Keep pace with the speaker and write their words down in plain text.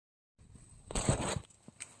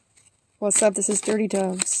What's up? This is Dirty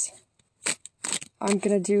Doves. I'm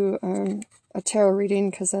gonna do a tarot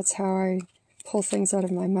reading because that's how I pull things out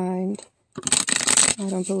of my mind. I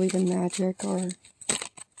don't believe in magic or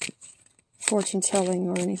fortune telling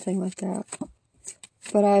or anything like that.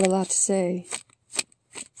 But I have a lot to say.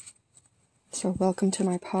 So welcome to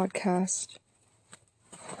my podcast.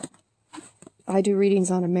 I do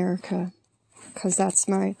readings on America because that's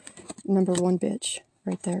my number one bitch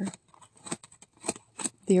right there.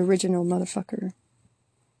 The original motherfucker.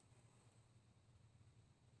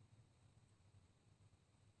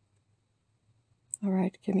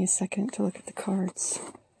 Alright, give me a second to look at the cards.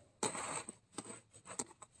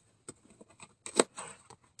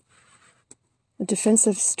 A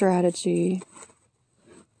defensive strategy.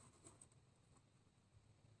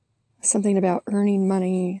 Something about earning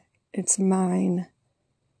money. It's mine.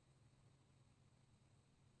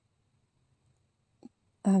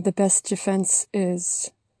 The best defense is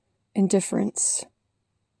indifference.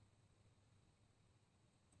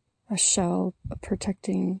 A shell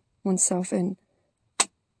protecting oneself in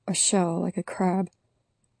a shell, like a crab,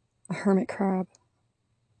 a hermit crab.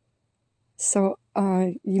 So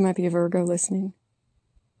you might be a Virgo listening.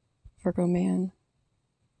 Virgo man.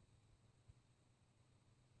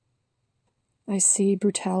 I see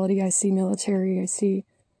brutality, I see military, I see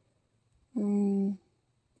an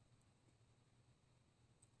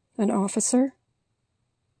officer.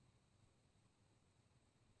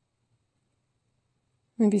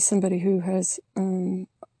 Maybe somebody who has earned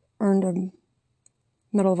a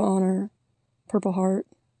Medal of Honor, Purple Heart.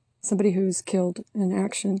 Somebody who's killed in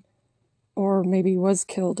action, or maybe was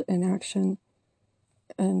killed in action,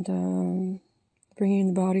 and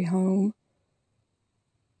bringing the body home.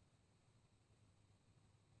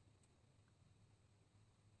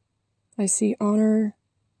 I see honor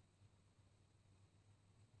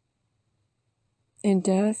in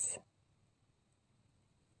death.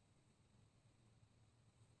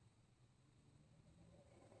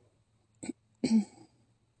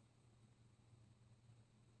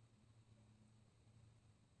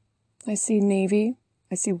 I see Navy.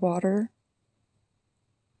 I see water.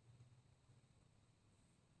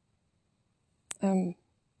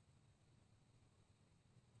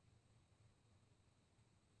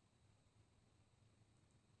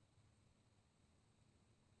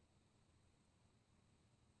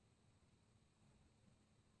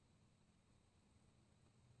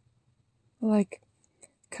 Like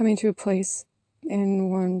coming to a place in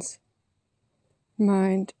one's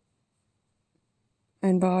mind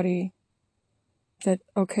and body that,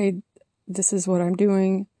 okay, this is what I'm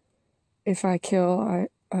doing. If I kill,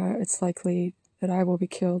 it's likely that I will be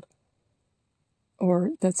killed.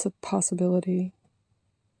 Or that's a possibility.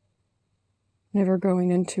 Never going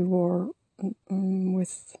into war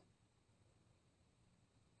with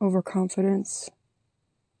overconfidence.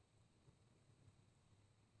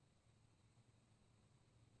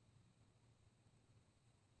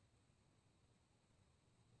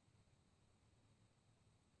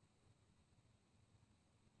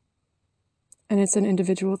 And it's an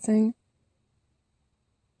individual thing,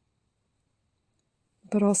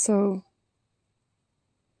 but also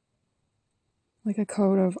like a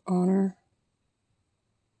code of honor.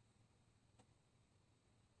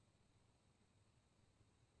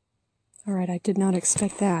 All right, I did not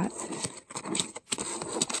expect that.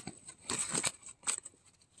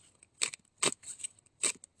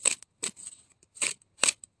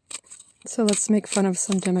 So let's make fun of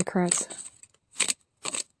some Democrats.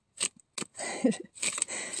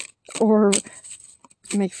 Or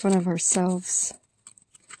make fun of ourselves.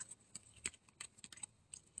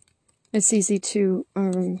 It's easy to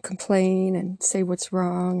complain and say what's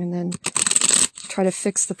wrong and then try to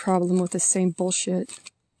fix the problem with the same bullshit.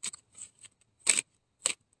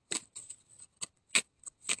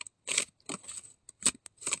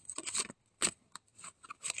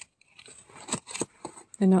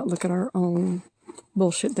 And not look at our own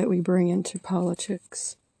bullshit that we bring into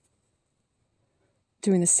politics.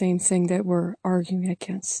 Doing the same thing that we're arguing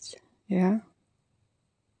against. Yeah?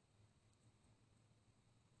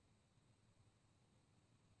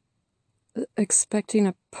 Expecting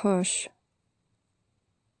a push.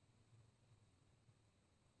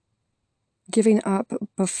 Giving up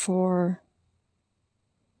before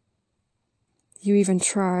you even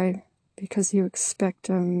try because you expect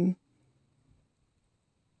too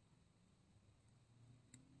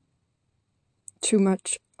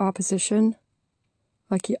much opposition.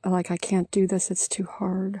 Like I can't do this, it's too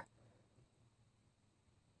hard.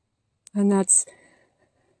 And that's,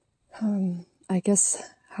 I guess,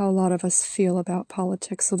 how a lot of us feel about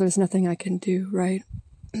politics. So there's nothing I can do, right?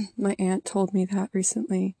 My aunt told me that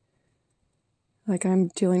recently. Like I'm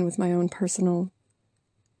dealing with my own personal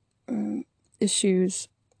issues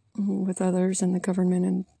with others and the government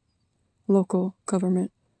and local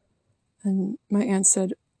government. And my aunt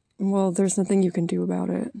said, well, there's nothing you can do about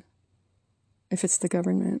it if it's the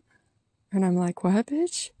government. And I'm like, what,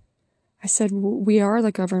 bitch? I said, we are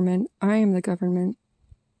the government. I am the government.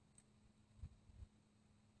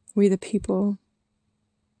 We the people.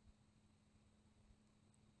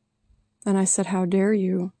 And I said, how dare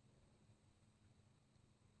you?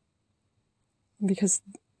 Because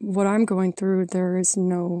what I'm going through, there is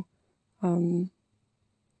no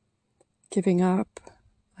giving up.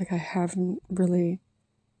 Like I have really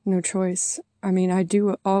no choice. I mean, I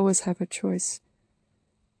do always have a choice.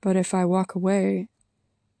 But if I walk away,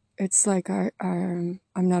 it's like I'm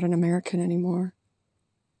not an American anymore.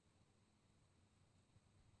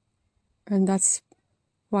 And that's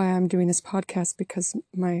why I'm doing this podcast, because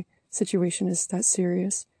my situation is that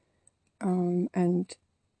serious and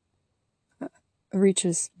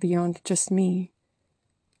reaches beyond just me.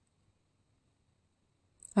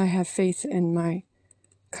 I have faith in my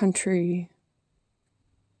country.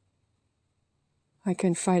 I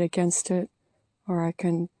can fight against it, or I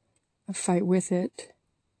can fight with it.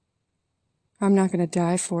 I'm not going to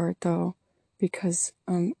die for it, though, because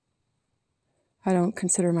I don't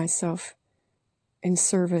consider myself in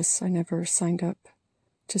service. I never signed up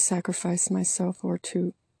to sacrifice myself or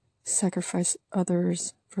to sacrifice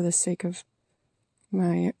others for the sake of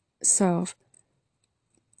myself.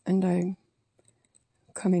 And I'm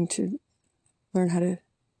coming to learn how to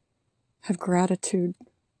have gratitude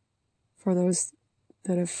for those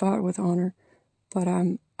that have fought with honor. But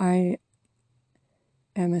I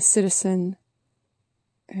am a citizen,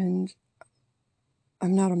 and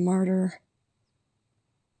I'm not a martyr.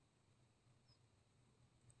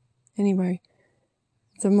 Anyway,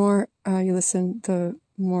 the more you listen, the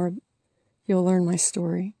more you'll learn my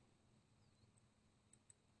story.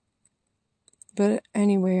 But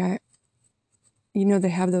anyway, they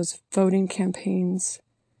have those voting campaigns.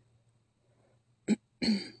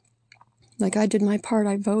 Like, I did my part,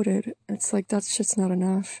 I voted. It's like, that's just not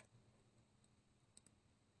enough.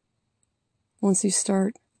 Once you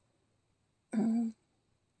start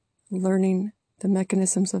learning the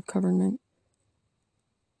mechanisms of government,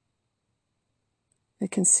 it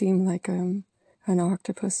can seem like an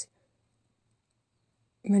octopus,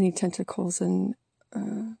 many tentacles, and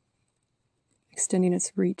extending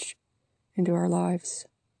its reach into our lives,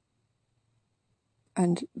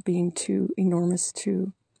 and being too enormous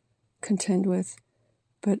to contend with.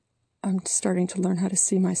 But I'm starting to learn how to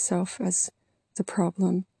see myself as the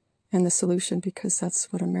problem and the solution, because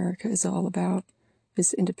that's what America is all about,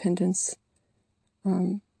 is independence.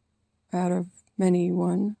 Out of many,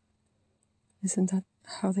 one. Isn't that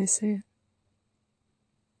how they say it?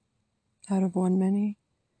 Out of one, many.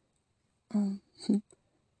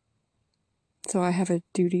 So I have a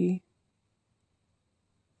duty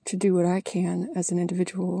to do what I can as an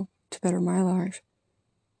individual to better my life.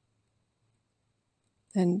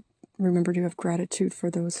 And remember to have gratitude for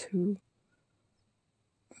those who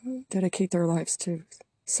dedicate their lives to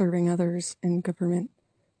serving others in government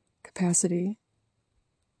capacity,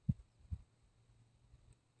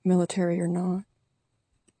 military or not.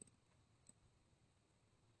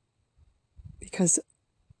 Because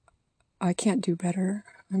I can't do better.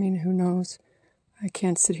 I mean, who knows? I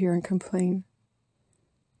can't sit here and complain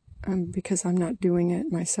because I'm not doing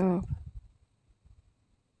it myself.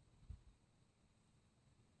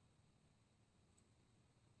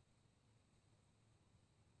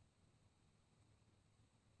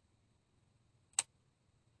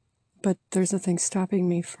 But there's nothing stopping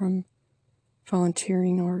me from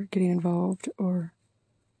volunteering or getting involved or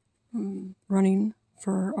running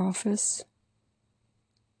for office.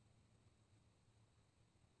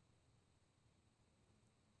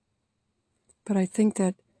 But I think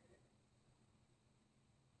that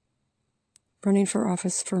running for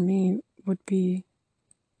office for me would be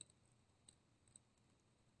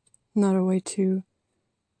not a way to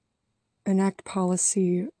enact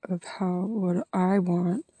policy of what I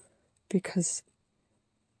want, because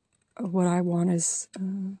what I want is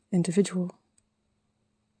individual.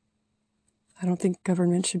 I don't think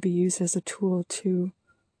government should be used as a tool to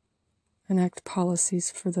enact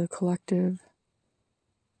policies for the collective.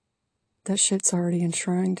 That shit's already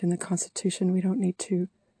enshrined in the Constitution. We don't need to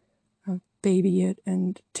baby it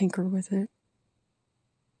and tinker with it.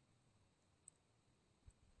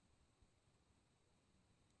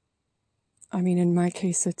 I mean, in my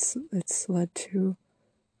case, it's led to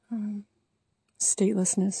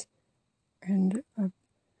statelessness and a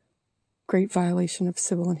great violation of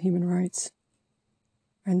civil and human rights.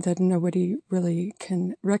 and that nobody really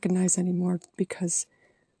can recognize anymore, because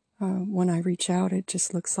when I reach out, it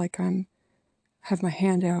just looks like have my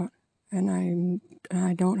hand out, and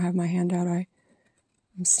I don't have my hand out. I'm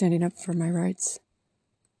standing up for my rights.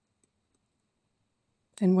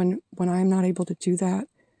 And when I'm not able to do that,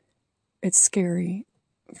 it's scary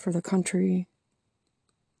for the country.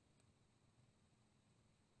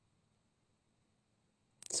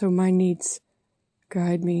 So my needs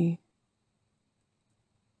guide me,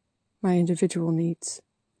 my individual needs.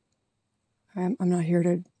 I'm not here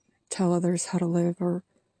to tell others how to live or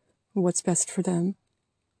what's best for them.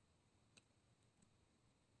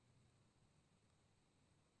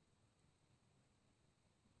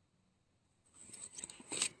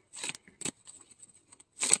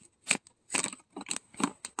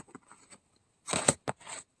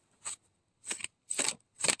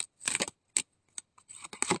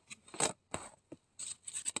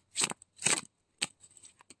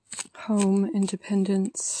 Home,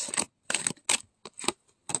 independence,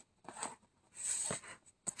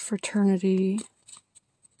 fraternity,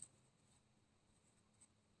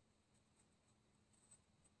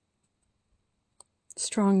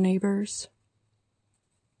 strong neighbors.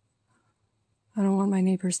 I don't want my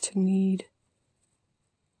neighbors to need.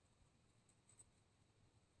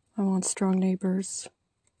 I want strong neighbors.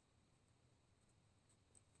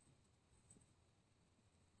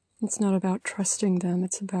 It's not about trusting them.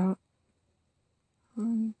 It's about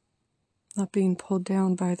not being pulled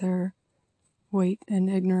down by their weight and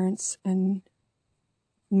ignorance and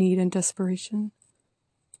need and desperation.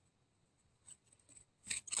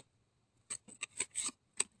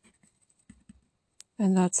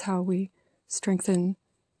 And that's how we strengthen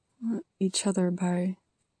each other, by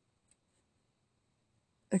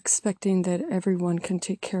expecting that everyone can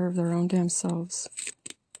take care of their own damn selves.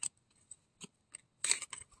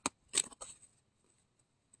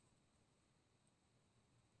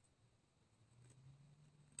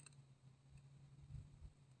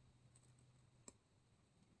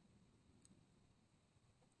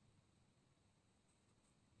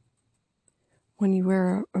 When you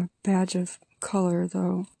wear a badge of color,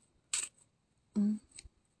 though,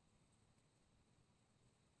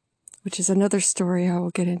 which is another story I will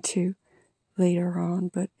get into later on,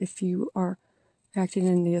 but if you are acting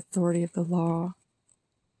in the authority of the law,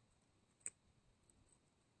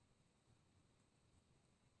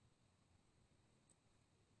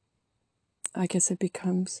 I guess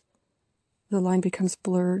the line becomes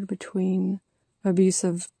blurred between abuse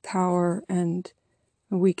of power and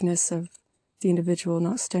a weakness of the individual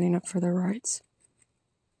not standing up for their rights.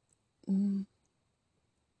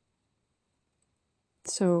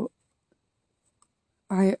 So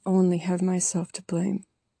I only have myself to blame.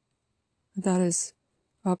 That is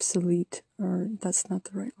obsolete, or that's not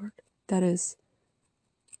the right word. That is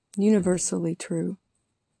universally true.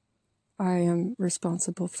 I am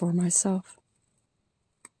responsible for myself.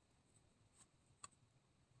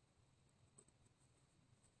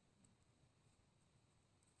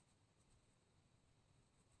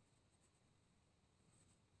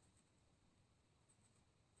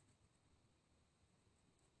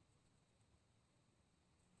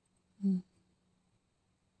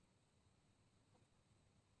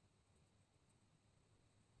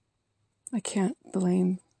 I can't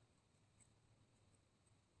blame,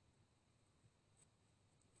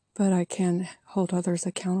 but I can hold others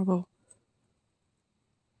accountable,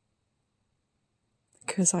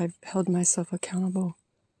 because I've held myself accountable.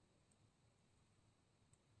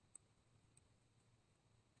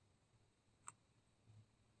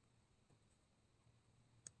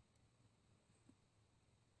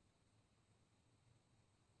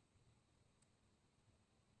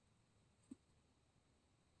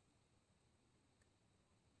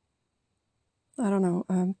 I don't know.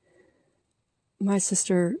 My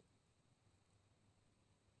sister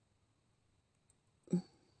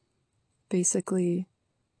basically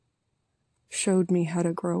showed me how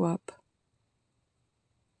to grow up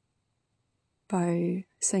by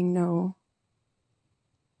saying no.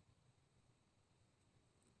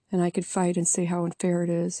 And I could fight and say how unfair it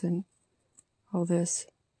is and all this.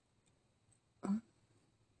 And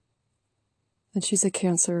she's a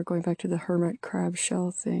Cancer, going back to the hermit crab shell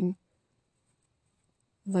thing.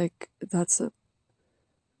 Like, that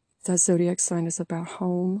zodiac sign is about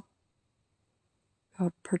home,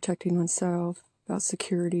 about protecting oneself, about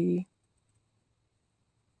security,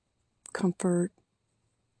 comfort.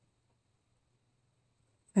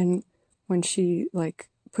 And when she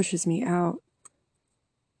pushes me out,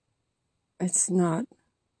 it's not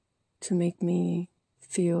to make me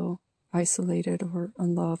feel isolated or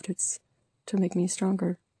unloved. It's to make me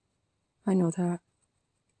stronger. I know that.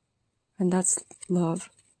 And that's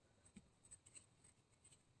love.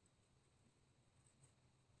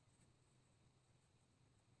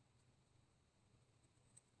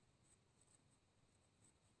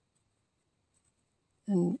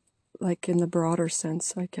 And like in the broader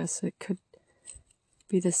sense, I guess it could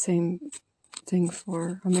be the same thing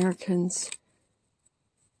for Americans.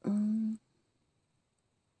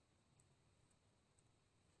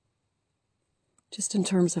 Just in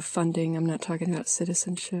terms of funding, I'm not talking about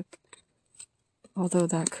citizenship, although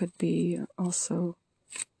that could be also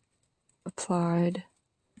applied,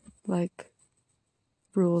 like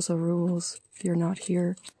rules are rules. If you're not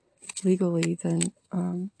here legally, then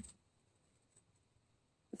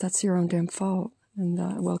that's your own damn fault, and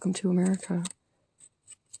welcome to America.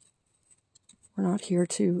 We're not here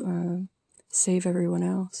to save everyone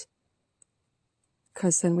else,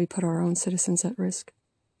 because then we put our own citizens at risk.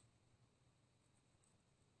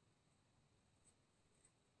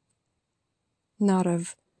 Not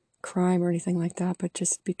of crime or anything like that, but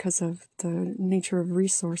just because of the nature of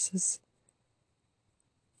resources.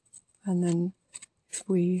 And then if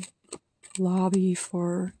we lobby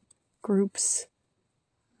for groups,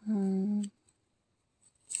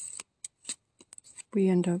 we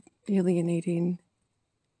end up alienating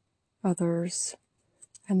others,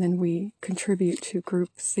 and then we contribute to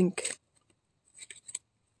groupthink,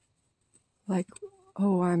 like,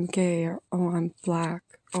 oh, I'm gay, or oh, I'm black,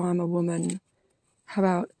 oh, I'm a woman. How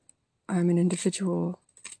about I'm an individual?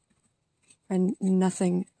 And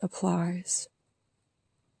nothing applies.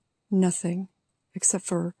 Nothing, except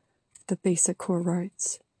for the basic core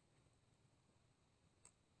rights.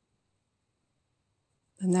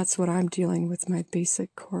 And that's what I'm dealing with, my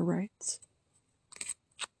basic core rights.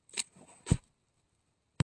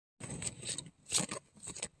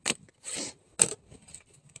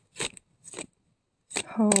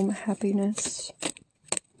 Home, happiness.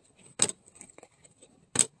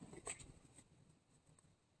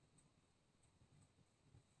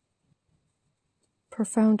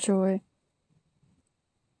 Profound joy.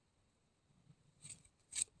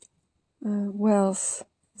 Wealth.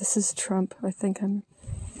 This is Trump, I think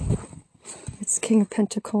it's King of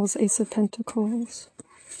Pentacles, Ace of Pentacles.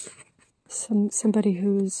 Somebody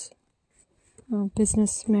who's a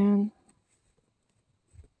businessman,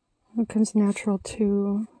 who comes natural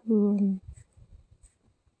to, who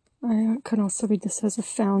I could also read this as a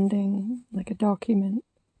founding, like a document.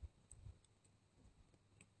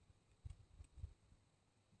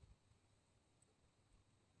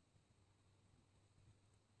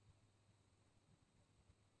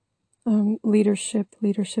 Leadership.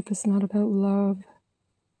 Leadership is not about love.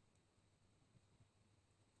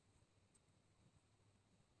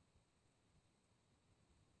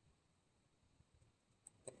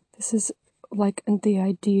 This is like the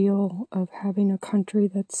ideal of having a country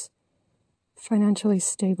that's financially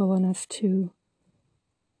stable enough to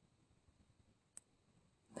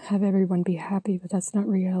have everyone be happy, but that's not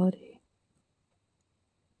reality.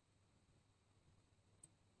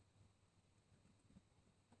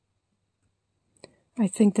 I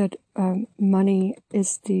think that money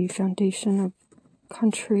is the foundation of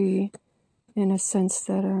country, in a sense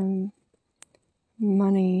that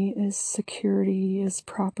money is security, is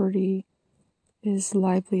property, is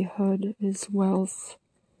livelihood, is wealth,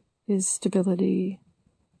 is stability.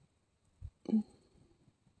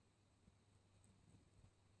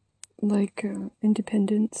 Like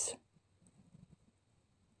independence.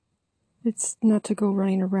 It's not to go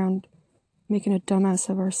running around making a dumbass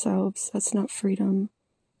of ourselves. That's not freedom.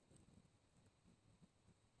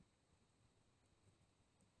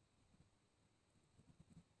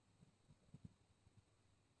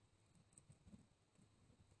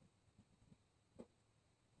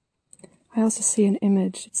 I also see an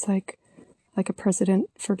image. It's like a president,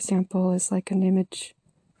 for example, is like an image,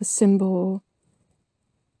 a symbol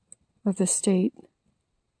of the state.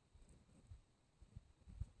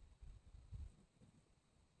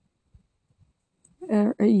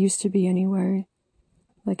 It used to be anyway.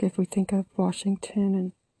 Like if we think of Washington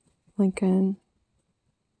and Lincoln,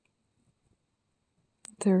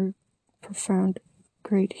 they're profound,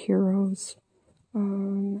 great heroes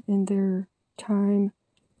in their time,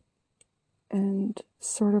 and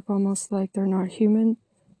sort of almost like they're not human.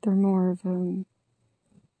 They're more of an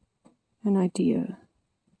idea.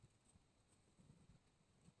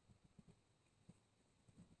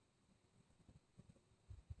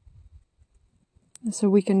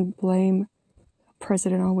 So we can blame the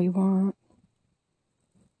president all we want,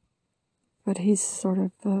 but he's sort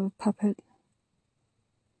of a puppet.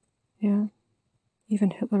 Yeah,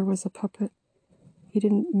 even Hitler was a puppet. He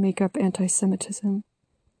didn't make up anti-Semitism.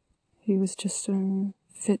 He was just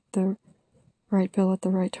fit the right bill at the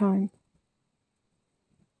right time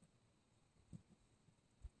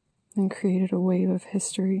and created a wave of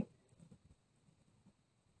history.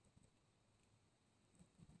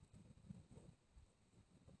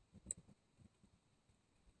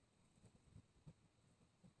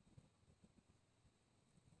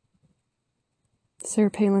 Sarah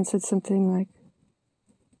Palin said something like,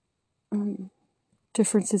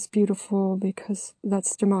 difference is beautiful because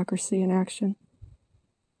that's democracy in action.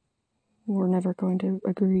 We're never going to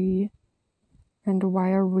agree. And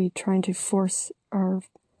why are we trying to force our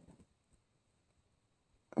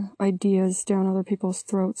ideas down other people's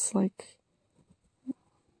throats like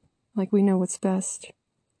we know what's best?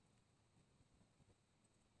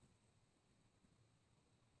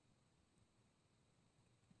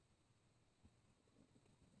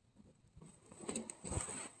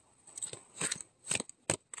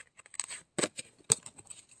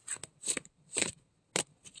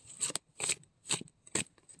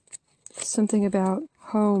 Something about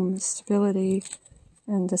home, stability,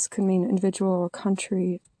 and this could mean individual or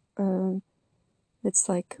country. It's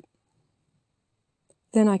like,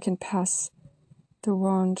 then I can pass the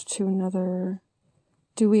wand to another.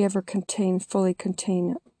 Do we ever fully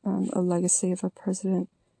contain a legacy of a president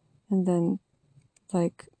and then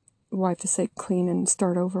like wipe the slate clean and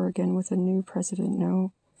start over again with a new president?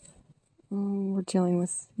 No. We're dealing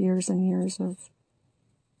with years and years of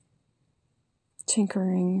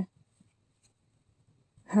tinkering.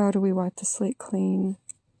 How do we wipe the slate clean?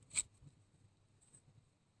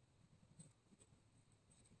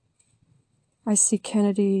 I see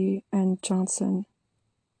Kennedy and Johnson.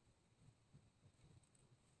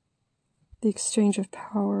 The exchange of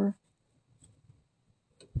power.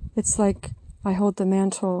 It's like I hold the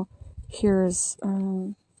mantle. Here is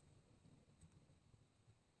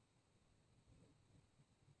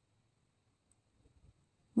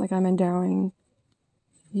like I'm endowing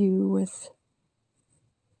you with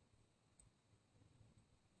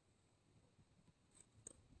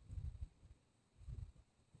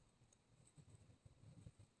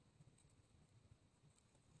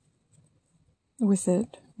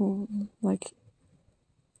it. Like,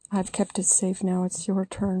 I've kept it safe, now it's your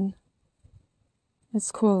turn.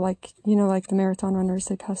 It's cool, like, like the marathon runners,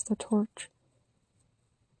 they pass the torch.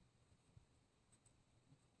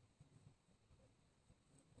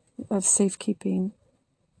 Of safekeeping.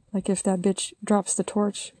 Like, if that bitch drops the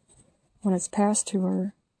torch when it's passed to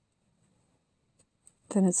her,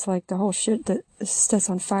 then it's like the whole shit that sets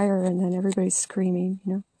on fire and then everybody's screaming,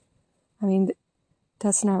 I mean,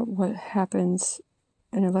 that's not what happens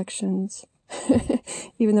in elections.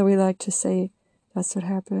 Even though we like to say that's what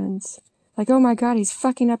happens. Like, oh my God, he's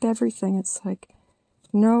fucking up everything. It's like,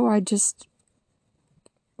 no, I just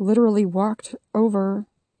literally walked over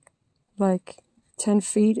like 10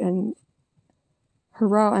 feet and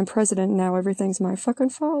hurrah, I'm president now, everything's my fucking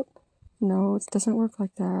fault. No, it doesn't work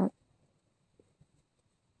like that.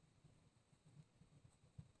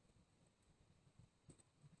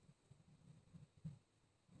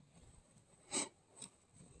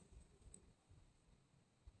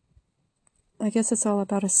 I guess it's all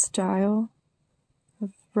about a style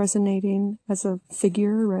of resonating as a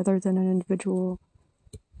figure rather than an individual.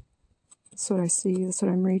 That's what I see, that's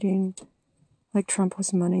what I'm reading. Like Trump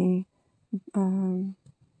was money, King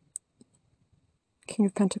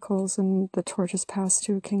of Pentacles, and the torch is passed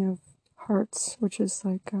to King of Hearts, which is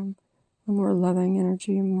like a more loving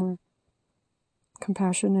energy, more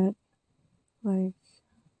compassionate, like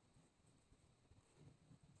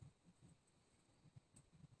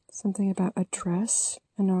something about address,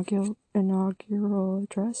 inaugural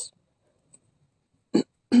address.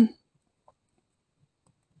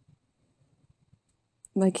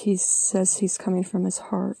 Like he says he's coming from his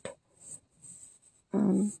heart.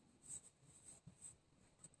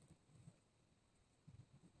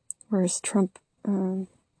 Whereas Trump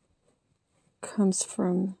comes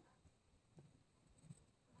from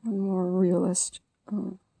a more realist,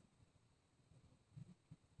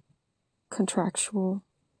 contractual,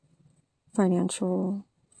 financial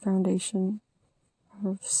foundation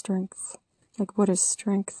of strength. Like, what is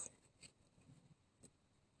strength?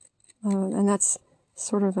 And that's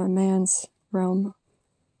sort of a man's realm.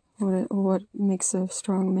 What makes a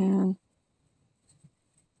strong man?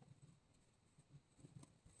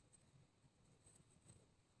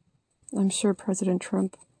 I'm sure President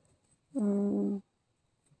Trump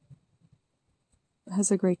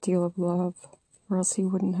has a great deal of love, or else he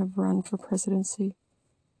wouldn't have run for presidency.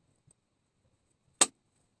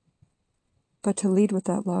 But to lead with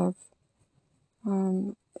that love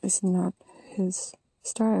is not his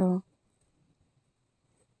style.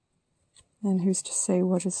 And who's to say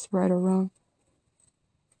what is right or wrong?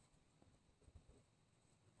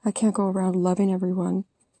 I can't go around loving everyone,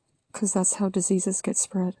 because that's how diseases get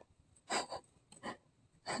spread.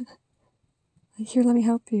 Like, here, let me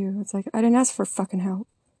help you. It's like, I didn't ask for fucking help.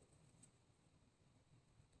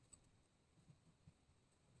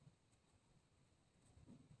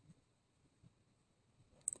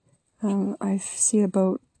 I see a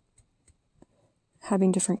boat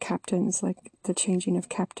having different captains, like the changing of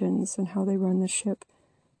captains and how they run the ship.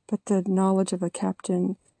 But the knowledge of a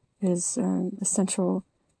captain is essential.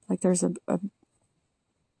 Like there's a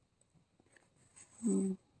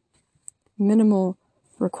minimal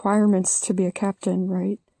requirements to be a captain,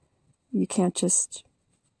 right? You can't just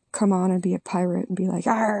come on and be a pirate and be like,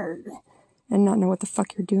 "Arr!" and not know what the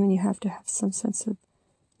fuck you're doing. You have to have some sense of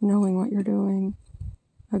knowing what you're doing.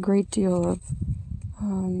 A great deal of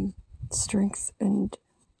strength and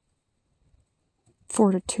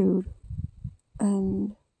fortitude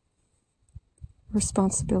and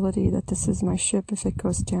responsibility that this is my ship. If it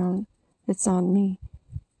goes down, it's on me.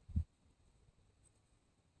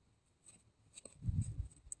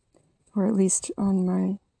 Or at least on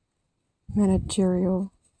my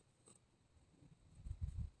managerial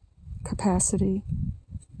capacity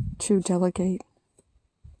to delegate.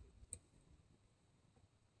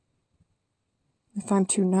 If I'm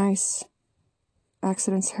too nice,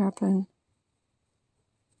 accidents happen.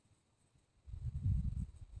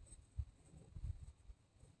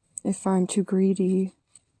 If I'm too greedy,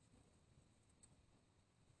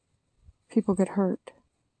 people get hurt.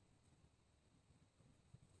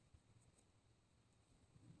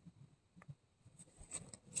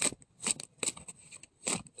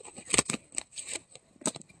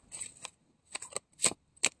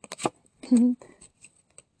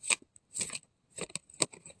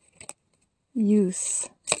 Youth.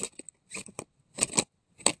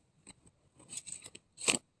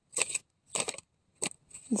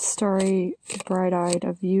 The story, bright-eyed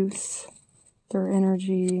of youth, their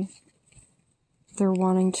energy, their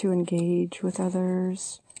wanting to engage with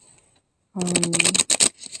others,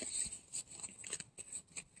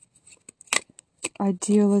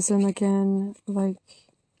 idealism again, like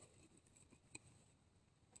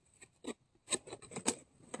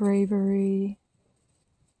bravery,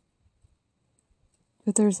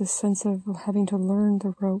 but there's a sense of having to learn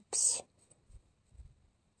the ropes.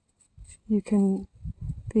 You can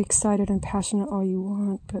be excited and passionate all you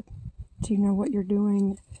want, but do you know what you're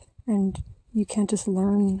doing? And you can't just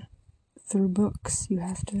learn through books. You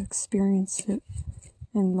have to experience it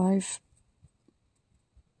in life.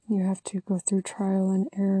 You have to go through trial and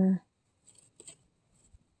error.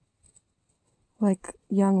 Like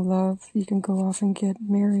young love, you can go off and get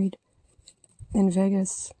married in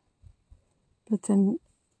Vegas, but then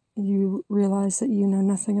you realize that you know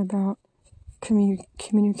nothing about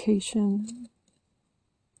communication,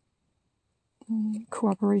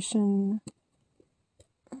 cooperation,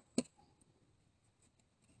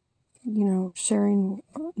 sharing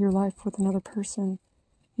your life with another person.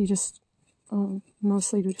 You just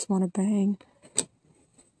mostly just want to bang.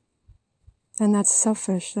 And that's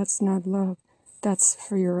selfish. That's not love. That's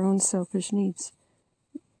for your own selfish needs.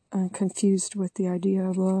 Confused with the idea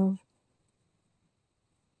of love.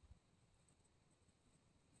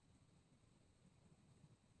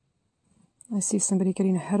 I see somebody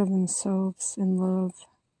getting ahead of themselves in love.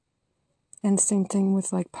 And same thing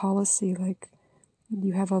with like policy. Like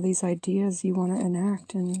you have all these ideas you want to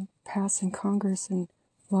enact and pass in Congress and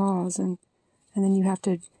laws, and then you have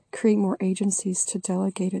to create more agencies to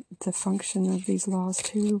delegate it, the function of these laws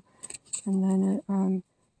to, and then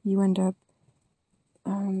you end up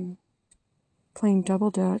playing double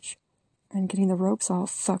dutch and getting the ropes all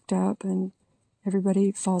fucked up, and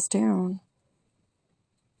everybody falls down.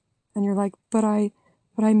 And you're like, but I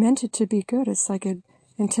meant it to be good. It's like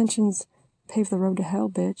intentions pave the road to hell,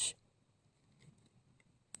 bitch.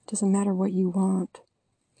 It doesn't matter what you want.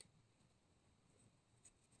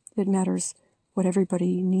 It matters what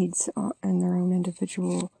everybody needs in their own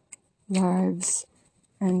individual lives.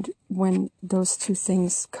 And when those two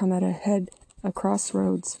things come at a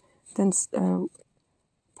crossroads, then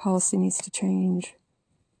policy needs to change.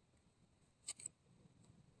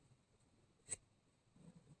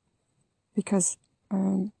 Because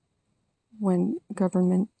when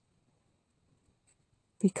government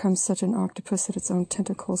becomes such an octopus that its own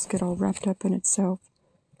tentacles get all wrapped up in itself,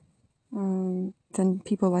 then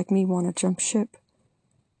people like me want to jump ship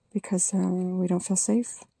because we don't feel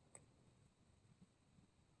safe.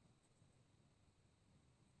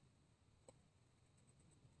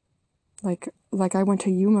 Like I went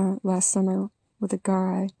to Yuma last summer with a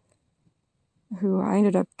guy who I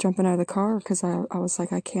ended up jumping out of the car because I was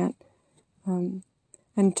like, I can't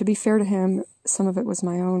And to be fair to him, some of it was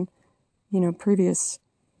my own, previous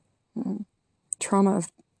trauma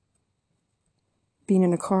of being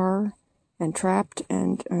in a car and trapped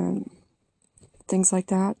and things like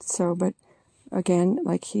that. So, but again,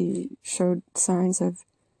 like he showed signs of,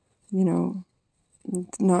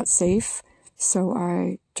 not safe. So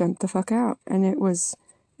I jumped the fuck out. And it was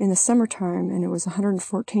in the summertime and it was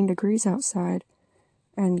 114 degrees outside.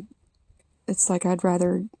 And it's like I'd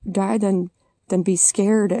rather die than be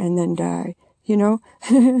scared and then die,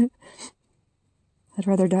 I'd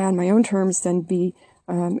rather die on my own terms than be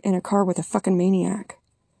in a car with a fucking maniac.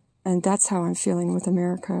 And that's how I'm feeling with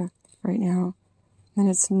America right now. And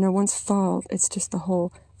it's no one's fault. It's just the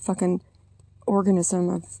whole fucking organism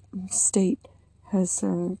of state has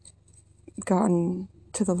gotten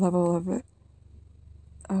to the level of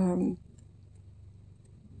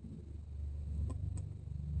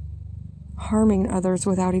harming others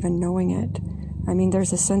without even knowing it. I mean,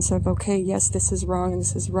 there's a sense of, okay, yes, this is wrong and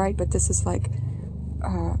this is right, but this is like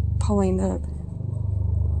pulling the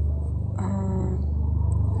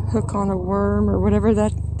hook on a worm or whatever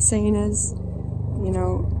that saying is,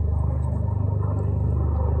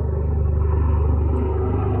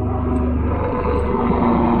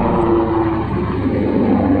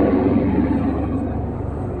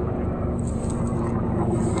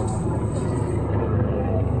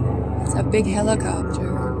 It's a big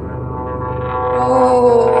helicopter.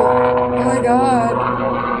 Oh my God.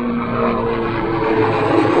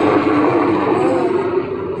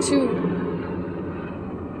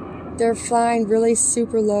 They're flying really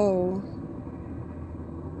super low.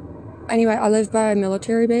 Anyway, I live by a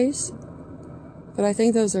military base, but I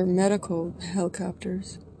think those are medical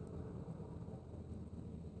helicopters.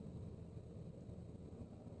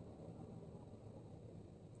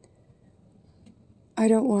 I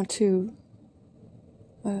don't want to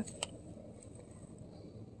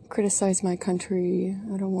criticize my country.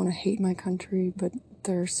 I don't want to hate my country, but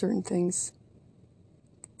there are certain things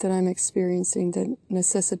that I'm experiencing that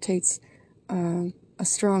necessitates a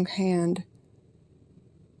strong hand,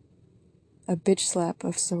 a bitch slap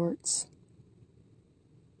of sorts.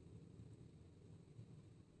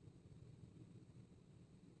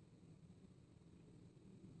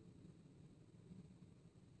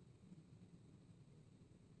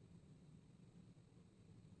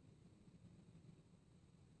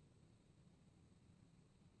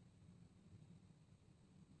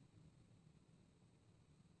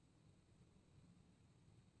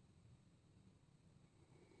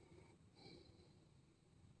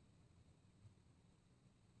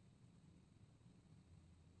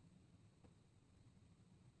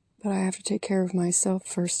 But I have to take care of myself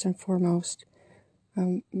first and foremost.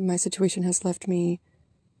 My situation has left me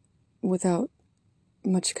without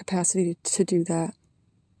much capacity to do that.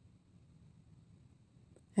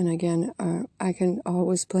 And again, I can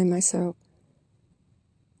always blame myself.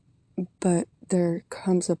 But there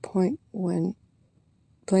comes a point when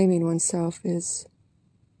blaming oneself is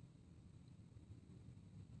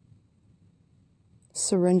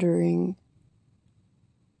surrendering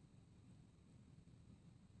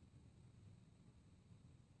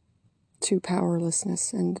to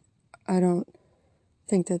powerlessness, and I don't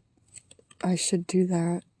think that I should do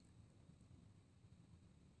that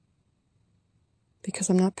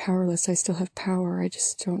because I'm not powerless. I still have power. I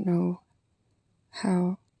just don't know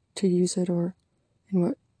how to use it or in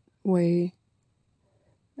what way,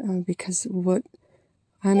 because what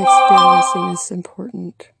I'm experiencing is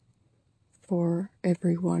important for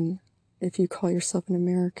everyone. If you call yourself an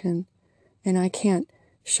American, and I can't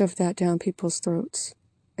shove that down people's throats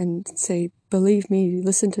and say, believe me,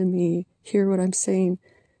 listen to me, hear what I'm saying,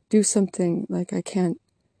 do something. Like, I can't,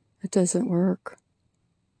 it doesn't work.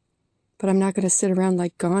 But I'm not going to sit around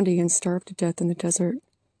like Gandhi and starve to death in the desert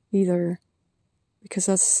either, because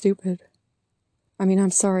that's stupid. I mean, I'm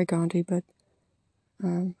sorry, Gandhi, but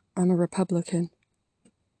I'm a Republican.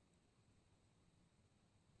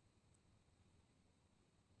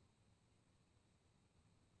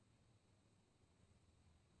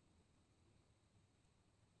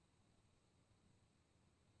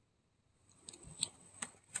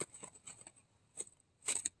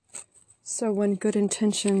 So when good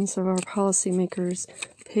intentions of our policymakers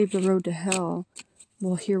pave the road to hell,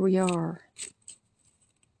 well, here we are.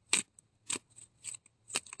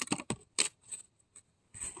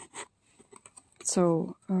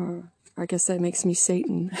 So I guess that makes me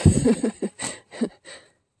Satan.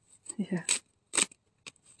 Yeah.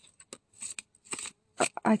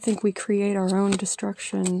 I think we create our own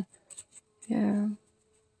destruction. Yeah.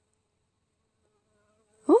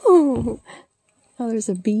 Oh, there's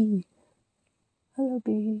a bee. Hello,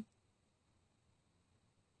 bee.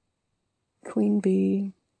 Queen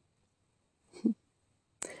bee.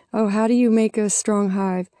 Oh, how do you make a strong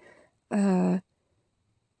hive?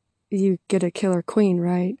 You get a killer queen,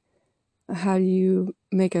 right? How do you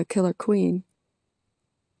make a killer queen?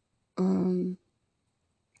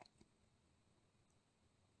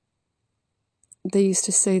 They used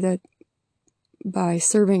to say that by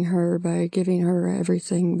serving her, by giving her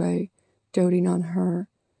everything, by doting on her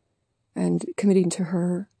and committing to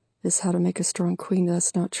her is how to make a strong queen.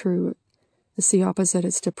 That's not true. It's the opposite.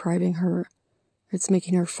 It's depriving her. It's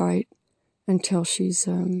making her fight until she's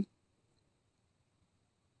mean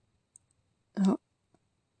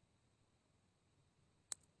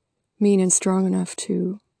and strong enough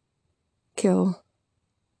to kill.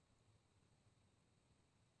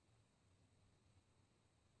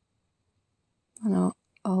 And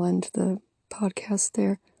I'll end the podcast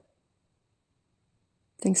there.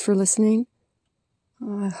 Thanks for listening.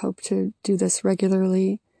 I hope to do this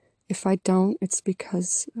regularly. If I don't, it's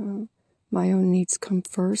because my own needs come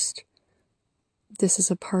first. This is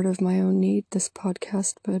a part of my own need, this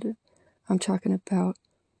podcast, but I'm talking about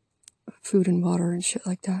food and water and shit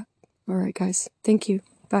like that. All right, guys. Thank you.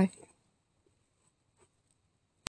 Bye.